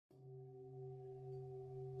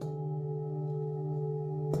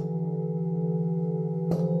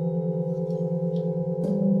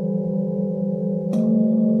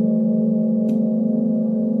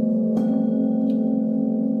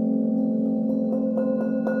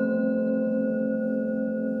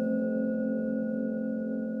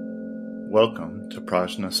Welcome to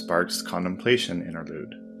Prajna Spark's Contemplation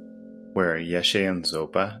Interlude, where Yeshe and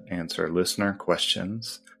Zopa answer listener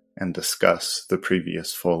questions and discuss the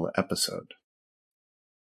previous full episode.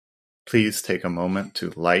 Please take a moment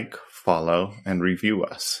to like, follow, and review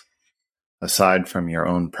us. Aside from your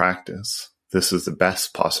own practice, this is the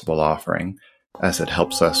best possible offering as it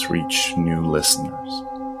helps us reach new listeners.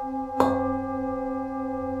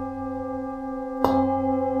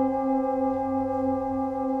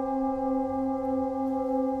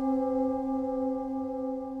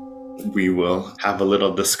 We will have a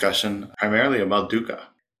little discussion primarily about dukkha.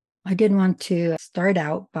 I did want to start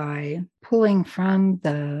out by pulling from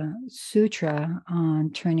the sutra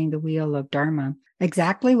on turning the wheel of Dharma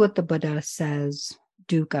exactly what the Buddha says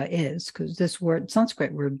dukkha is, because this word,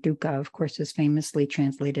 Sanskrit word dukkha, of course, is famously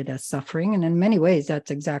translated as suffering. And in many ways,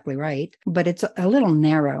 that's exactly right. But it's a little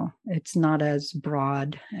narrow. It's not as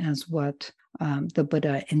broad as what the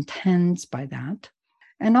Buddha intends by that.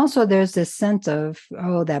 And also there's this sense of,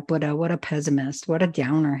 oh, that Buddha, what a pessimist, what a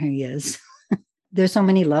downer he is. There's so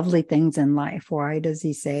many lovely things in life. Why does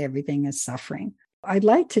he say everything is suffering? I'd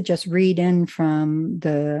like to just read in from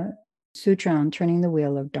the Sutra on Turning the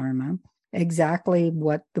Wheel of Dharma exactly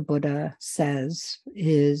what the Buddha says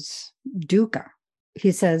is dukkha.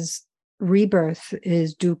 He says, rebirth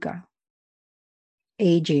is dukkha.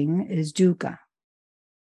 Aging is dukkha.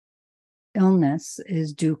 Illness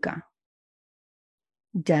is dukkha.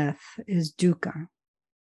 Death is dukkha.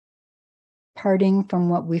 Parting from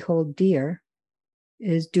what we hold dear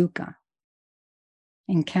is dukkha.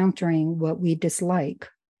 Encountering what we dislike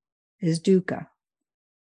is dukkha.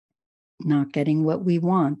 Not getting what we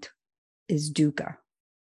want is dukkha.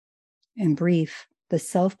 In brief, the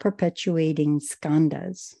self-perpetuating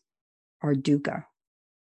skandhas are dukkha.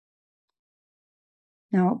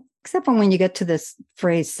 Now, except for when you get to this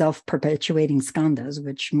phrase self-perpetuating skandhas,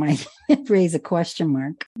 which might raise a question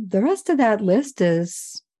mark, the rest of that list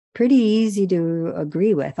is pretty easy to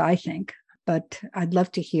agree with, I think. But I'd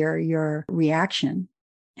love to hear your reaction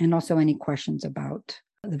and also any questions about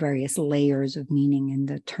the various layers of meaning in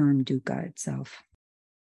the term dukkha itself.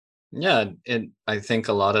 Yeah, I think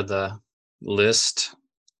a lot of the list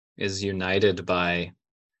is united by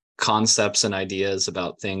concepts and ideas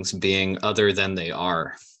about things being other than they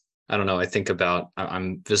are. I don't know, I think about,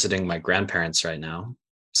 I'm visiting my grandparents right now.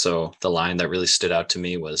 So the line that really stood out to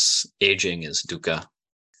me was aging is dukkha.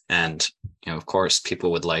 And, of course,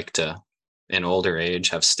 people would like to, in older age,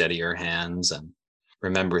 have steadier hands and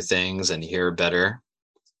remember things and hear better.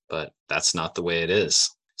 But that's not the way it is.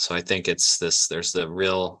 So I think it's this, there's the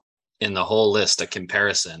real, in the whole list, a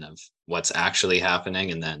comparison of what's actually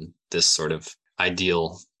happening and then this sort of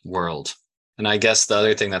ideal world. And I guess the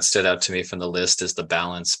other thing that stood out to me from the list is the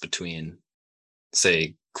balance between,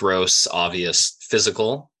 say, gross, obvious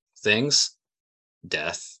physical things,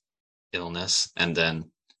 death, illness, and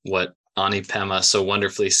then what Ani Pema so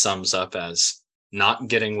wonderfully sums up as not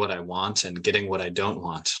getting what I want and getting what I don't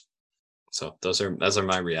want. So those are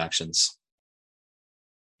my reactions.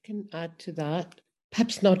 I can add to that,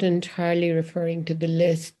 perhaps not entirely referring to the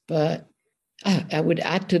list, but I would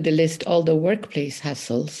add to the list all the workplace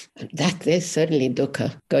hassles. That is certainly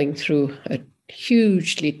dukkha, going through a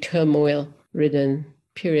hugely turmoil-ridden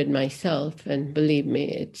period myself. And believe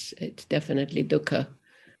me, it's definitely dukkha,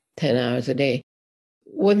 10 hours a day.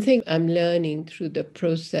 One thing I'm learning through the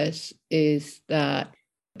process is that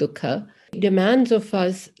dukkha demands of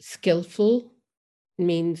us skillful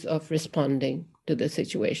means of responding to the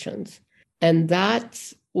situations. And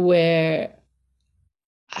that's where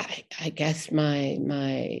I guess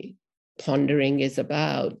my pondering is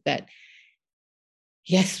about that.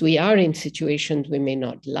 Yes, we are in situations we may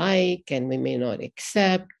not like and we may not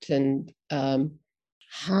accept, and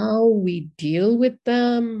how we deal with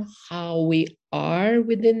them, how we are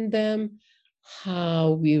within them,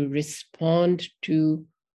 how we respond to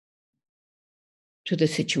the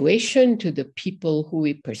situation, to the people who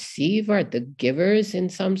we perceive are the givers in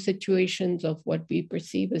some situations of what we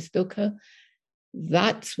perceive as dukkha.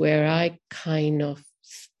 That's where I kind of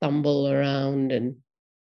stumble around and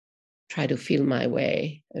try to feel my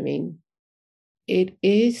way. I mean, it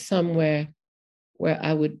is somewhere where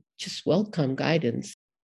I would just welcome guidance.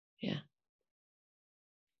 Yeah.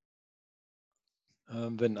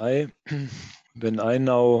 When I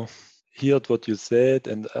now heard what you said,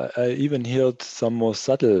 and I even heard some more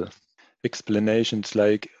subtle explanations,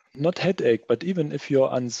 like not headache, but even if you're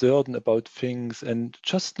uncertain about things and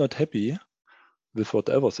just not happy with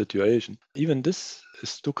whatever situation, even this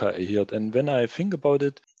is dukkha I heard. And when I think about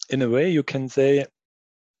it, in a way you can say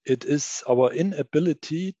it is our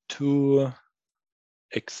inability to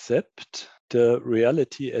accept the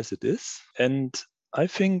reality as it is. And I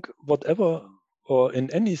think whatever, or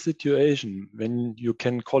in any situation, when you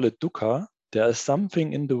can call it dukkha, there is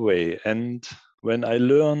something in the way. And when I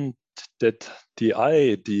learned that the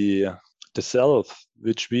I, the self,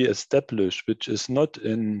 which we establish, which is not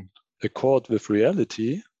in accord with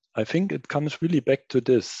reality, I think it comes really back to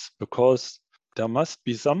this, because there must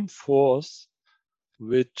be some force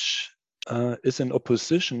which is in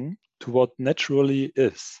opposition to what naturally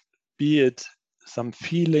is, be it some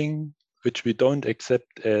feeling which we don't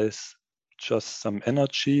accept as just some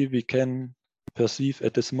energy we can perceive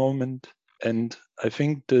at this moment. And I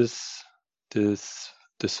think this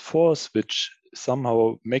force which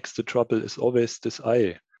somehow makes the trouble is always this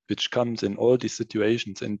I, which comes in all these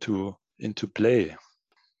situations into play.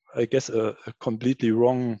 I guess a completely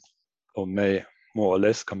wrong, or may more or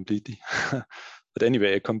less completely, but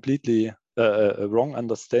anyway, a completely a wrong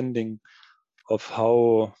understanding of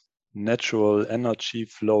how natural energy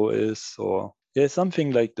flow is, or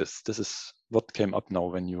something like this. This is what came up now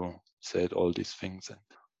when you said all these things. And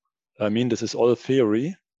I mean, this is all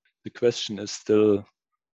theory. The question is still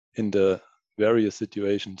in the various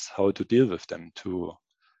situations how to deal with them, to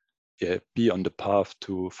be on the path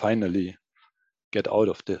to finally get out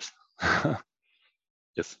of this.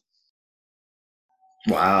 Yes.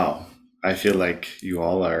 Wow. I feel like you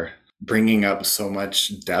all are bringing up so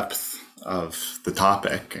much depth of the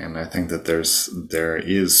topic, and I think that there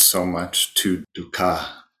is so much to dukkha.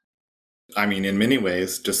 I mean, in many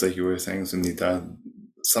ways, just like you were saying, Sunita,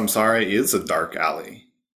 samsara is a dark alley.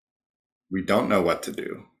 We don't know what to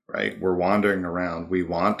do, right? We're wandering around. We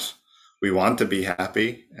want to be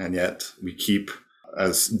happy, and yet we keep,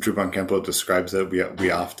 as Drupal Kempo describes it,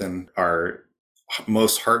 we often, our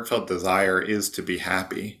most heartfelt desire is to be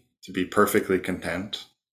happy, to be perfectly content,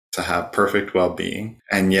 to have perfect well-being,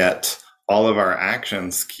 and yet all of our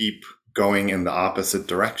actions keep going in the opposite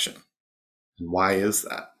direction. And why is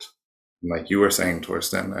that? Like you were saying,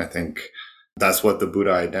 Torsten, I think that's what the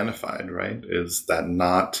Buddha identified, right? Is that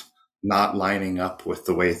not lining up with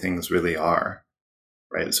the way things really are,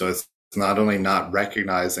 right? So it's not only not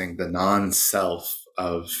recognizing the non-self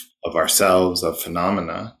of ourselves, of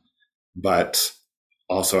phenomena, but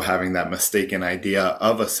also having that mistaken idea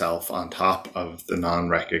of a self on top of the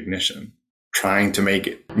non-recognition, trying to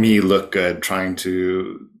make me look good, trying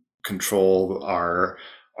to control our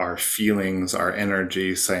feelings, our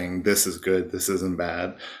energy, saying this is good, this isn't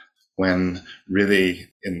bad, when really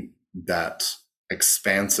in that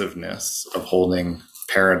expansiveness of holding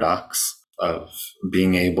paradox, of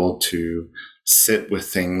being able to sit with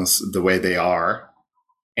things the way they are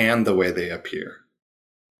and the way they appear,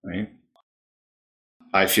 right?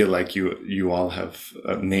 I feel like you all have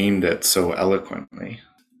named it so eloquently.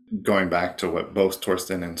 Going back to what both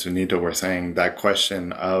Torsten and Sunita were saying, that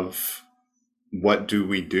question of what do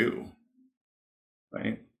we do,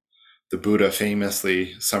 right? The Buddha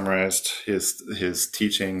famously summarized his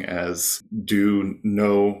teaching as do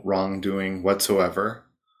no wrongdoing whatsoever,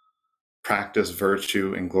 practice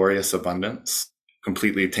virtue in glorious abundance,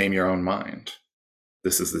 completely tame your own mind.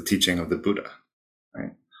 This is the teaching of the Buddha,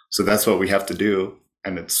 right? So that's what we have to do.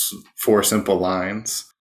 And it's 4 simple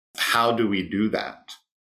lines. How do we do that,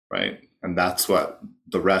 right? And that's what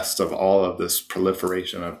the rest of all of this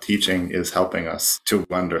proliferation of teaching is helping us to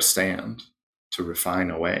understand, to refine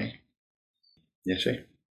away. Yeshe?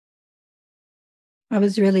 I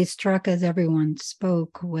was really struck as everyone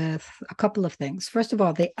spoke with a couple of things. First of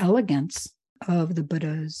all, the elegance of the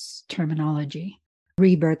Buddha's terminology: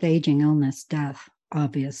 rebirth, aging, illness, death,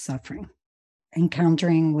 obvious suffering,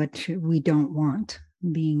 encountering what we don't want,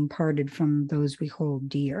 being parted from those we hold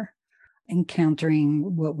dear,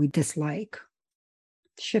 encountering what we dislike,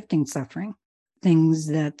 shifting suffering, things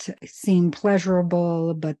that seem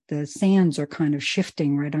pleasurable, but the sands are kind of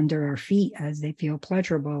shifting right under our feet as they feel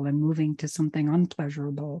pleasurable and moving to something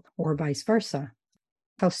unpleasurable, or vice versa.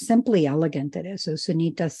 How simply elegant it is. So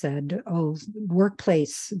Sunita said,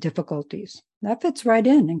 workplace difficulties. That fits right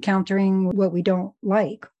in, encountering what we don't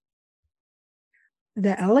like.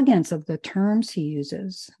 The elegance of the terms he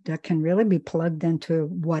uses that can really be plugged into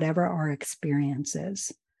whatever our experience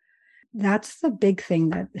is. That's the big thing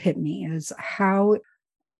that hit me, is how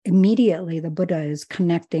immediately the Buddha is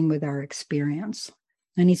connecting with our experience.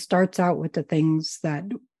 And he starts out with the things that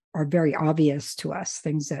are very obvious to us,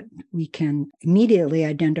 things that we can immediately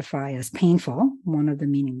identify as painful, one of the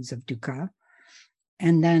meanings of dukkha.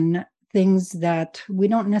 And then things that we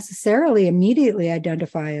don't necessarily immediately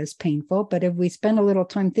identify as painful, but if we spend a little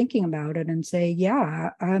time thinking about it and say, yeah,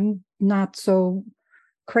 I'm not so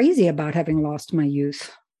crazy about having lost my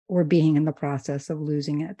youth or being in the process of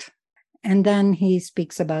losing it. And then he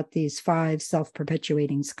speaks about these 5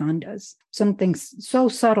 self-perpetuating skandhas, something so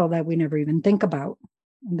subtle that we never even think about,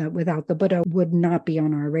 that without the Buddha would not be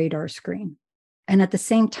on our radar screen. And at the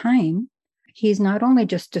same time, he's not only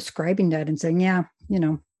just describing that and saying, yeah,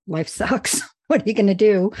 life sucks. What are you going to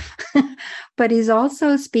do? But he's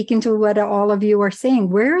also speaking to what all of you are saying.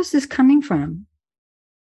 Where is this coming from?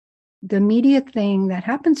 The immediate thing that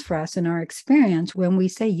happens for us in our experience when we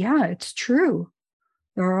say, yeah, it's true.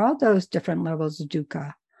 There are all those different levels of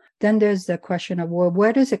dukkha. Then there's the question of, well,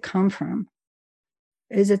 where does it come from?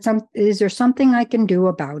 Is there something I can do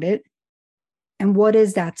about it? And what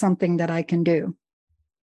is that something that I can do?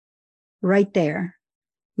 Right there,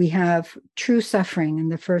 we have true suffering in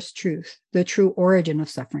the first truth, the true origin of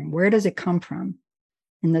suffering. Where does it come from?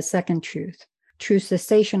 In the second truth, true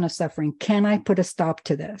cessation of suffering. Can I put a stop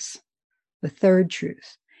to this? The third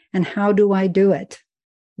truth. And how do I do it?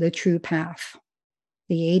 The true path,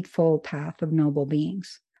 the eightfold path of noble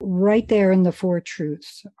beings. Right there in the 4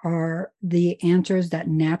 truths are the answers that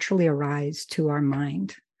naturally arise to our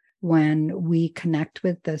mind when we connect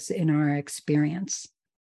with this in our experience.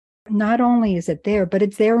 Not only is it there, but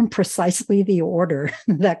it's there in precisely the order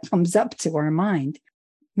that comes up to our mind.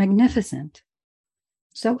 Magnificent.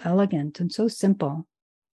 So elegant and so simple.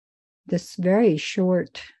 This very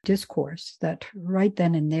short discourse that right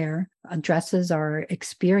then and there addresses our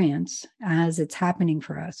experience as it's happening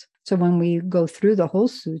for us. So when we go through the whole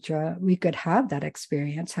sutra, we could have that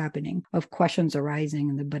experience happening of questions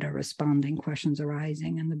arising and the Buddha responding, questions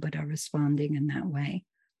arising and the Buddha responding in that way.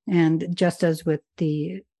 And just as with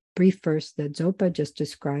the brief verse that Zopa just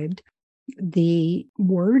described, the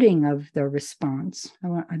wording of the response,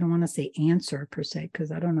 I don't want to say answer per se,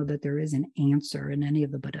 because I don't know that there is an answer in any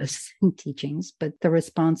of the Buddha's teachings, but the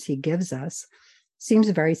response he gives us seems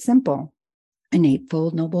very simple. An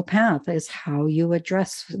eightfold noble path is how you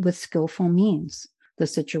address with skillful means the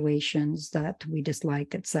situations that we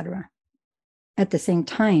dislike, etc. At the same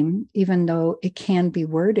time, even though it can be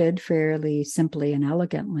worded fairly simply and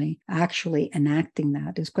elegantly, actually enacting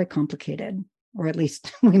that is quite complicated, or at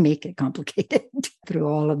least we make it complicated through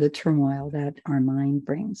all of the turmoil that our mind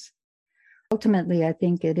brings. Ultimately, I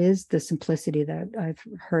think it is the simplicity that I've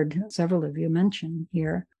heard several of you mention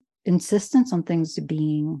here. Insistence on things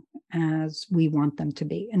being as we want them to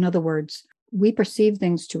be. In other words, we perceive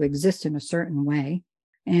things to exist in a certain way,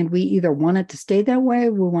 and we either want it to stay that way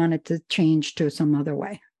or we want it to change to some other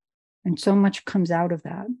way. And so much comes out of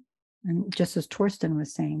that. And just as Torsten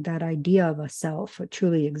was saying, that idea of a self, a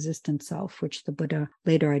truly existent self, which the Buddha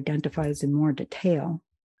later identifies in more detail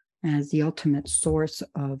as the ultimate source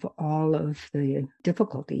of all of the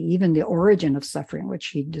difficulty, even the origin of suffering, which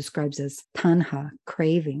he describes as tanha,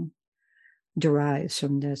 craving, derives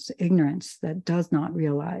from this ignorance that does not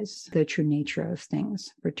realize the true nature of things,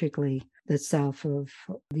 particularly the self of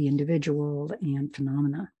the individual and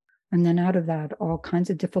phenomena. And then out of that, all kinds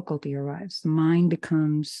of difficulty arrives. The mind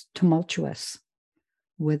becomes tumultuous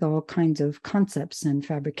with all kinds of concepts and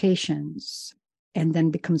fabrications, and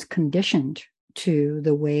then becomes conditioned to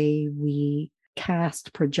the way we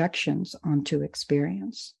cast projections onto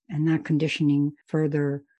experience. And that conditioning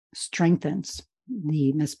further strengthens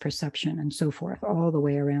the misperception and so forth, all the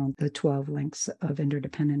way around the 12 links of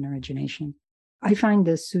interdependent origination. I find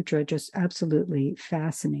this sutra just absolutely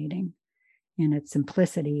fascinating in its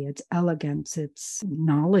simplicity, its elegance, its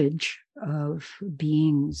knowledge of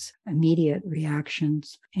beings' immediate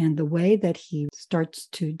reactions, and the way that he starts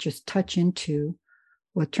to just touch into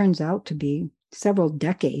what turns out to be several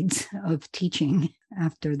decades of teaching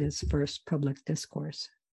after this first public discourse.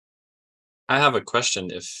 I have a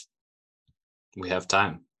question if we have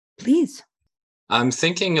time. Please. I'm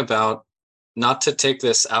thinking about not to take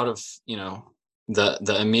this out of,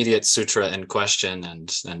 the immediate sutra in question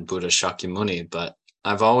and Buddha Shakyamuni, but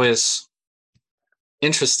I've always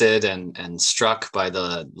interested and struck by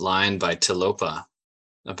the line by Tilopa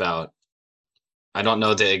about, I don't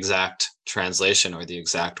know the exact translation or the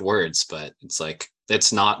exact words, but it's like,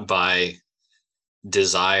 it's not by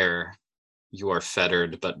desire you are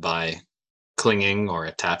fettered, but by clinging or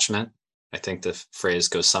attachment. I think the phrase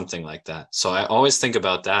goes something like that. So I always think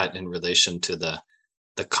about that in relation to the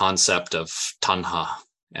concept of tanha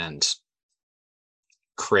and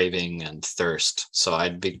craving and thirst. So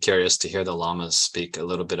I'd be curious to hear the lamas speak a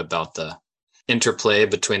little bit about the interplay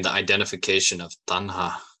between the identification of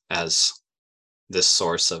tanha as this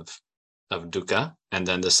source of dukkha, and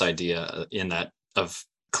then this idea in that of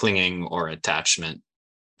clinging or attachment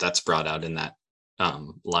that's brought out in that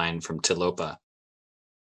line from Tilopa.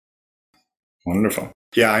 Wonderful.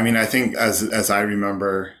 Yeah, I mean, I think as I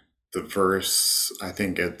remember the verse, I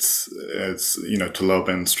think it's Talopa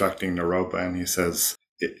instructing Naropa, and he says,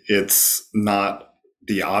 it's not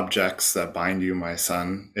the objects that bind you, my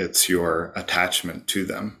son, it's your attachment to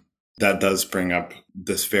them. That does bring up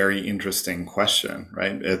this very interesting question,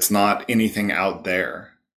 right? It's not anything out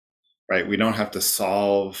there, right? We don't have to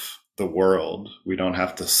solve the world. We don't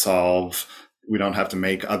have to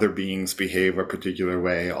make other beings behave a particular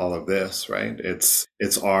way, all of this, right? It's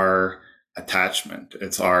our attachment.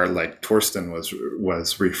 It's our, like Torsten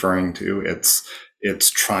was referring to, it's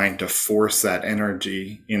trying to force that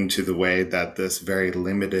energy into the way that this very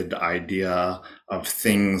limited idea of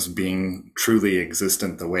things being truly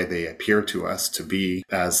existent the way they appear to us to be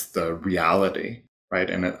as the reality, right?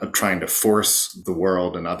 And trying to force the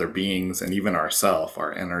world and other beings and even ourself,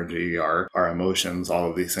 our energy, our emotions, all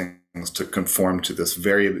of these things to conform to this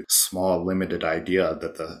very small, limited idea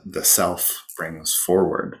that the self brings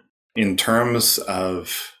forward. In terms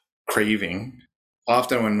of craving,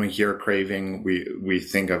 often when we hear craving, we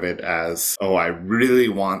think of it as, oh, I really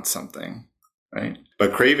want something, right?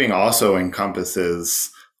 But craving also encompasses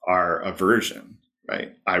our aversion,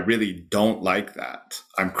 right? I really don't like that.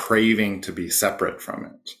 I'm craving to be separate from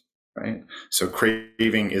it, right? So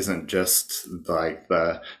craving isn't just like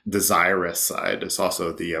the desirous side, it's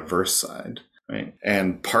also the averse side. Right.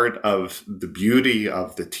 And part of the beauty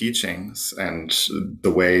of the teachings and the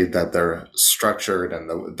way that they're structured and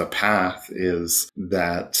the path is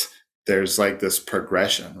that there's like this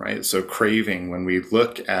progression, right? So craving, when we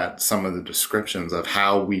look at some of the descriptions of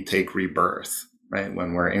how we take rebirth, right?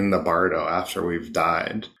 When we're in the bardo after we've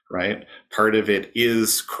died, right? Part of it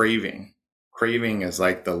is craving. Craving is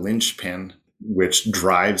like the linchpin which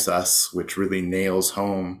drives us, which really nails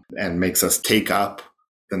home and makes us take up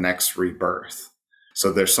the next rebirth.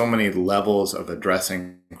 So there's so many levels of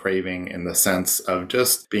addressing craving in the sense of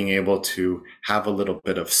just being able to have a little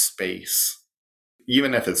bit of space,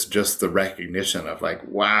 even if it's just the recognition of like,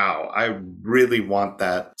 wow, I really want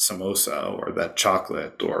that samosa or that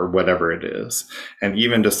chocolate or whatever it is. And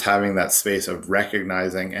even just having that space of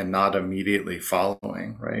recognizing and not immediately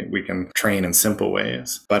following, right? We can train in simple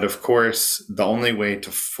ways. But of course, the only way to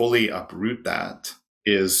fully uproot that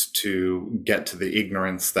is to get to the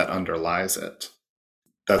ignorance that underlies it.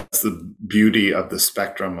 That's the beauty of the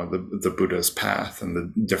spectrum of the Buddha's path and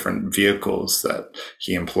the different vehicles that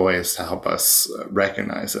he employs to help us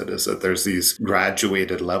recognize it, is that there's these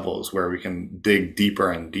graduated levels where we can dig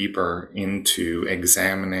deeper and deeper into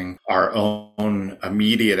examining our own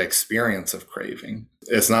immediate experience of craving.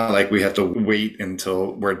 It's not like we have to wait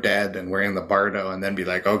until we're dead and we're in the bardo and then be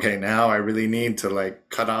like, okay, now I really need to like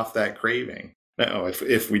cut off that craving. No,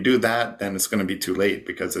 if we do that, then it's going to be too late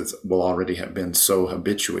because we'll already have been so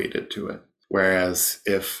habituated to it. Whereas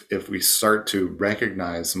if we start to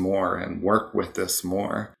recognize more and work with this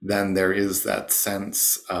more, then there is that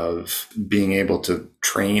sense of being able to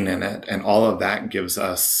train in it. And all of that gives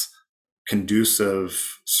us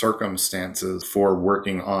conducive circumstances for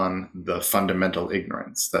working on the fundamental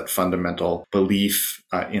ignorance, that fundamental belief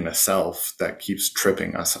in a self that keeps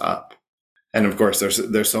tripping us up. And of course,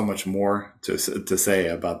 there's so much more to say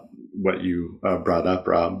about what you brought up,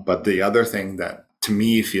 Rob. But the other thing that to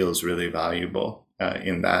me feels really valuable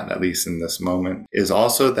in that, at least in this moment, is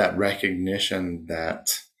also that recognition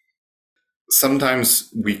that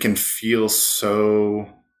sometimes we can feel so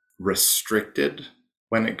restricted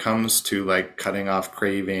when it comes to like cutting off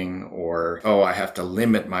craving or, oh, I have to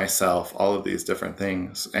limit myself, all of these different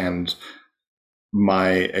things. And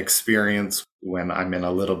my experience when I'm in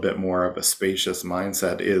a little bit more of a spacious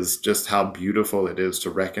mindset is just how beautiful it is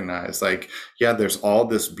to recognize, like, yeah, there's all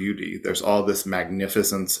this beauty, there's all this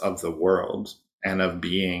magnificence of the world and of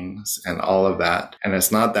beings and all of that. And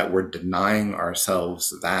it's not that we're denying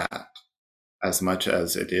ourselves that as much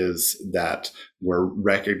as it is that we're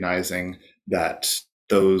recognizing that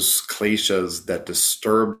those kleshas that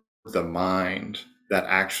disturb the mind, that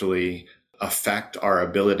actually affect our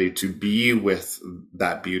ability to be with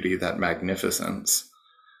that beauty, that magnificence,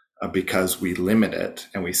 because we limit it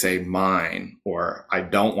and we say mine, or I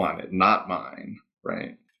don't want it, not mine,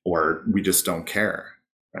 right? Or we just don't care,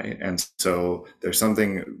 right? And so there's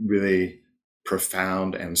something really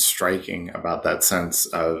profound and striking about that sense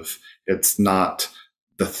of it's not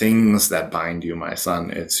the things that bind you, my son,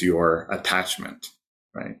 it's your attachment,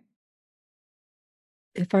 right?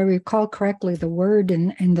 If I recall correctly, the word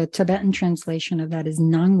in the Tibetan translation of that is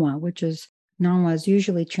nangwa, which is nangwa is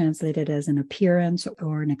usually translated as an appearance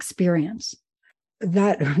or an experience.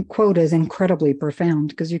 That quote is incredibly profound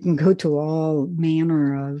because you can go to all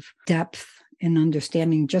manner of depth in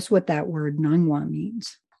understanding just what that word nangwa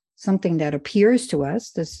means. something that appears to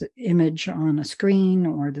us, this image on a screen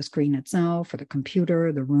or the screen itself or the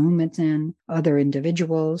computer, the room it's in, other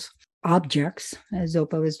individuals, objects, as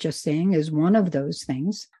Zopa was just saying, is one of those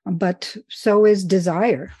things. But so is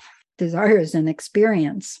desire. Desire is an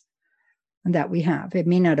experience that we have. It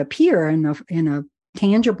may not appear in a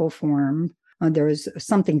tangible form. There is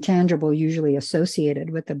something tangible usually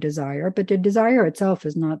associated with the desire, but the desire itself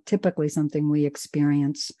is not typically something we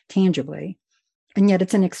experience tangibly. And yet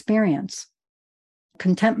it's an experience.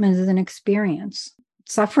 Contentment is an experience.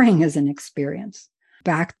 Suffering is an experience.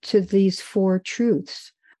 Back to these four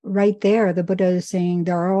truths. Right there, the Buddha is saying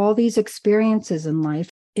there are all these experiences in life.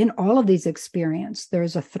 In all of these experiences,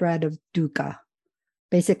 there's a thread of dukkha,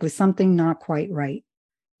 basically something not quite right.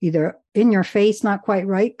 Either in your face, not quite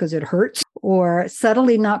right because it hurts, or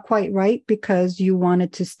subtly not quite right because you want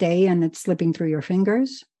it to stay and it's slipping through your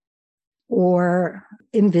fingers, or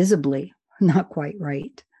invisibly not quite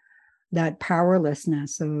right. That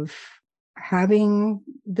powerlessness of having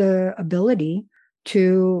the ability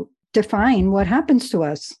to define what happens to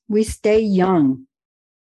us. We stay young.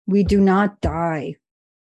 We do not die.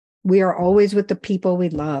 We are always with the people we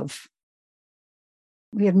love.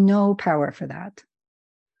 We have no power for that.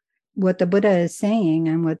 What the Buddha is saying,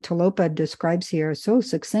 and what Tilopa describes here so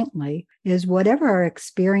succinctly, is whatever our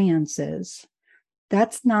experience is,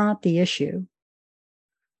 that's not the issue.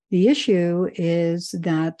 The issue is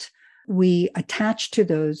that we attach to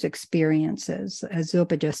those experiences, as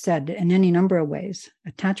Zopa just said, in any number of ways.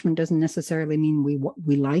 Attachment doesn't necessarily mean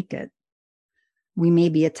we like it. We may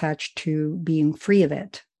be attached to being free of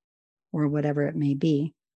it, or whatever it may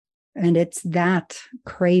be. And it's that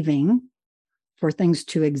craving for things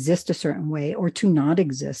to exist a certain way or to not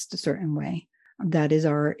exist a certain way that is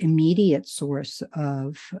our immediate source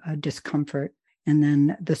of discomfort. And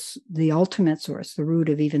then the ultimate source, the root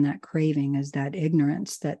of even that craving, is that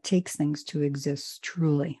ignorance that takes things to exist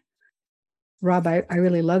truly. Rob, I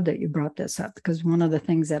really love that you brought this up, because one of the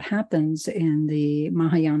things that happens in the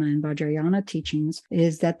Mahayana and Vajrayana teachings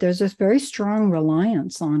is that there's this very strong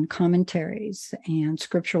reliance on commentaries and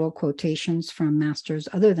scriptural quotations from masters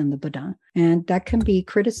other than the Buddha. And that can be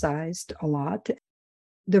criticized a lot.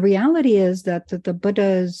 The reality is that the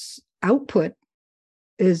Buddha's output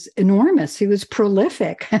is enormous. He was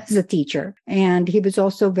prolific as a teacher, and he was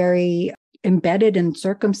also very embedded in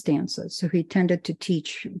circumstances. So he tended to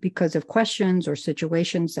teach because of questions or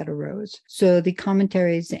situations that arose. So the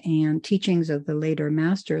commentaries and teachings of the later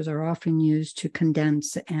masters are often used to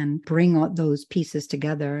condense and bring all those pieces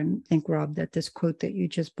together. And I think, Rob, that this quote that you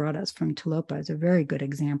just brought us from Tilopa is a very good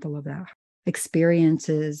example of that.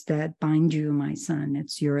 Experiences that bind you, my son,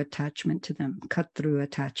 it's your attachment to them. Cut through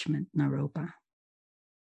attachment, Naropa.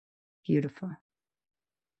 Beautiful.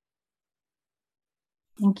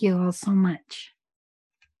 Thank you all so much.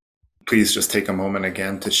 Please just take a moment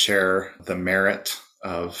again to share the merit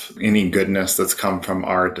of any goodness that's come from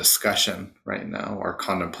our discussion right now, our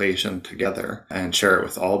contemplation together, and share it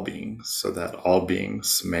with all beings so that all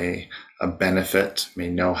beings may benefit, may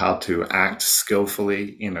know how to act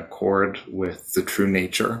skillfully in accord with the true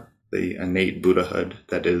nature, the innate Buddhahood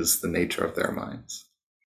that is the nature of their minds.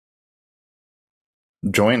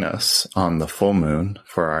 Join us on the full moon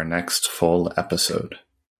for our next full episode.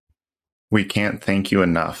 We can't thank you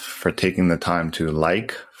enough for taking the time to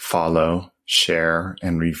like, follow, share,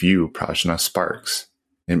 and review Prajna Sparks.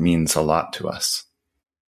 It means a lot to us.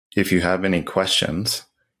 If you have any questions,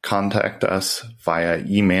 contact us via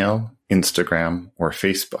email, Instagram, or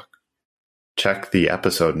Facebook. Check the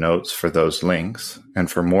episode notes for those links and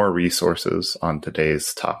for more resources on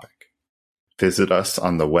today's topic. Visit us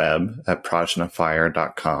on the web at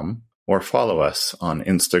prajnafire.com or follow us on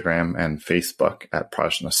Instagram and Facebook at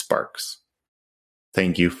Prajna Sparks.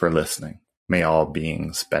 Thank you for listening. May all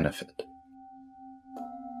beings benefit.